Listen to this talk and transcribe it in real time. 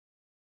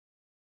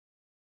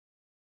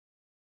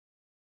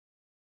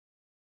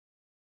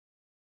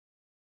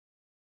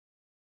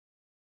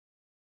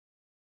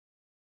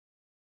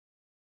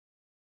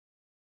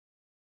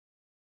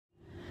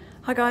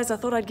Hi guys, I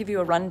thought I'd give you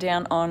a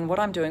rundown on what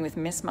I'm doing with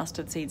Miss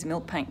Mustard Seeds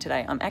milk paint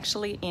today. I'm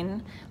actually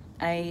in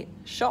a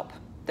shop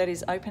that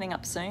is opening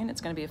up soon.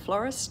 It's going to be a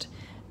florist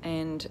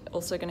and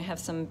also going to have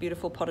some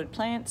beautiful potted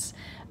plants.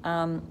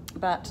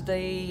 But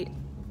the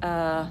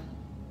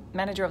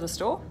manager of the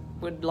store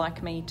would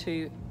like me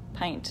to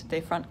paint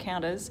their front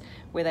counters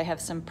where they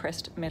have some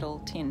pressed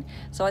metal tin.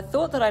 So I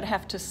thought that I'd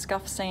have to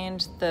scuff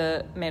sand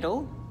the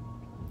metal,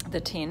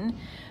 the tin,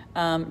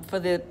 for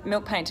the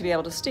milk paint to be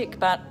able to stick,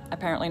 but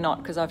apparently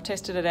not, because I've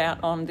tested it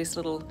out on this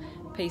little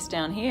piece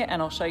down here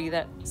and I'll show you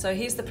that. So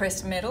here's the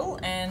pressed metal,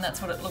 and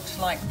that's what it looked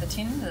like, the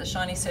tin, the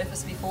shiny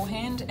surface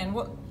beforehand,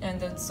 and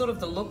the sort of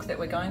the look that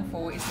we're going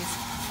for is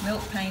this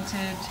milk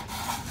painted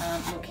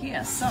look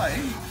here. So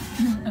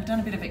I've done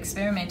a bit of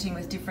experimenting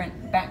with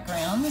different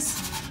backgrounds,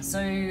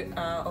 so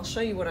I'll show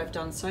you what I've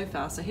done so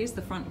far. So here's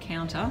the front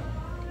counter,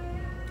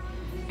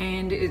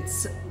 and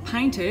it's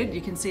painted.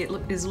 You can see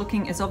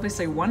it's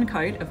obviously one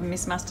coat of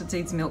Miss Mustard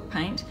Seeds milk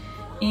paint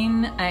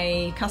in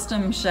a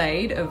custom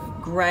shade of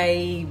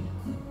grey,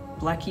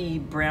 blacky,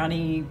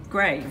 browny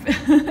grey,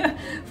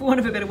 for want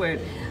of a better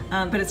word.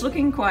 But it's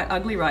looking quite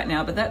ugly right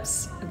now, but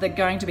that's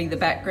going to be the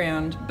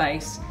background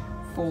base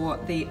for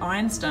the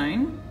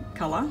Ironstone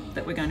colour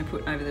that we're going to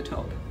put over the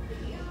top.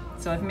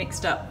 So I've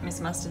mixed up Miss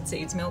Mustard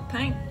Seeds milk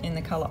paint in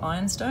the colour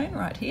Ironstone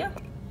right here,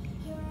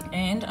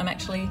 and I'm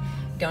actually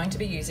going to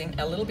be using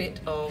a little bit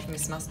of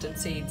Miss Mustard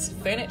Seeds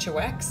furniture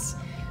wax,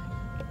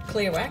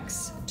 clear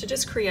wax, to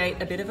just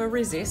create a bit of a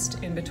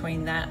resist in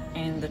between that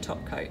and the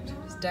top coat.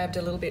 Just dabbed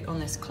a little bit on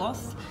this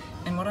cloth,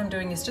 and what I'm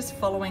doing is just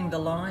following the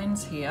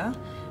lines here,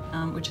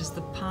 which is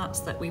the parts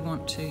that we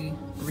want to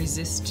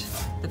resist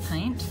the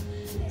paint.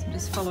 So I'm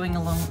just following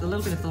along a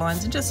little bit of the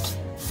lines and just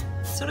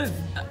sort of,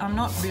 I'm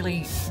not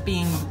really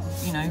being,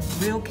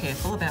 real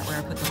careful about where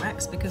I put the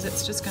wax, because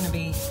it's just going to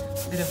be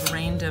a bit of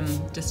random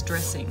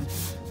distressing.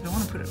 But I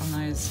want to put it on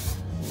those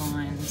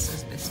lines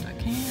as best I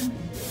can,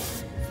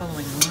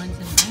 following the lines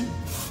anyway,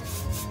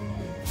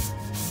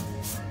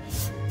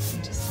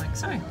 and just like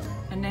so.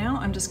 And now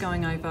I'm just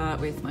going over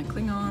with my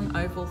Klingon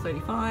Oval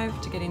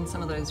 35 to get in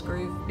some of those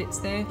groove bits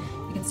there.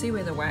 You can see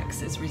where the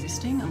wax is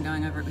resisting. I'm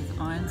going over it with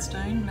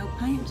Ironstone milk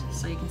paint,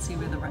 so you can see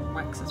where the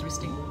wax is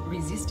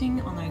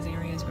resisting on those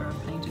areas where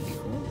I've painted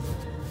before.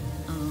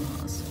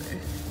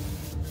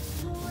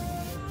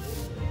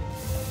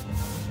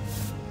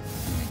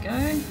 There we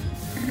go.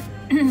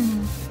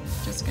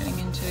 Just getting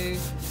into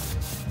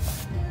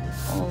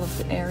all of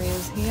the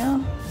areas here.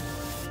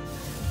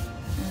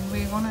 And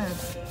we want a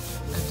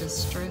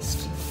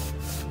distressed,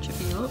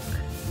 chippy look.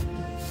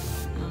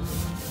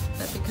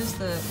 But because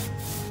the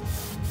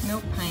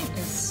milk paint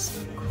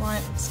is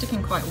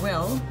sticking quite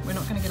well, we're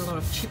not going to get a lot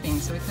of chipping,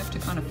 so we have to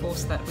kind of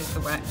force that with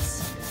the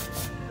wax.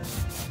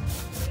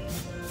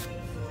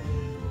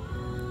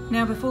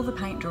 Now, before the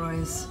paint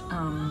dries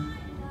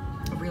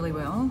really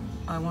well,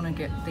 I want to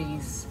get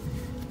these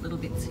little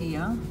bits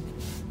here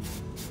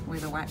where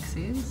the wax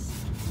is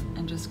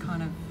and just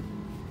kind of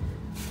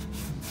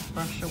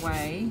brush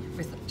away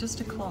with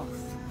just a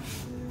cloth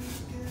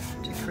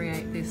to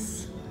create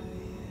this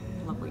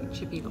lovely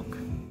chippy look.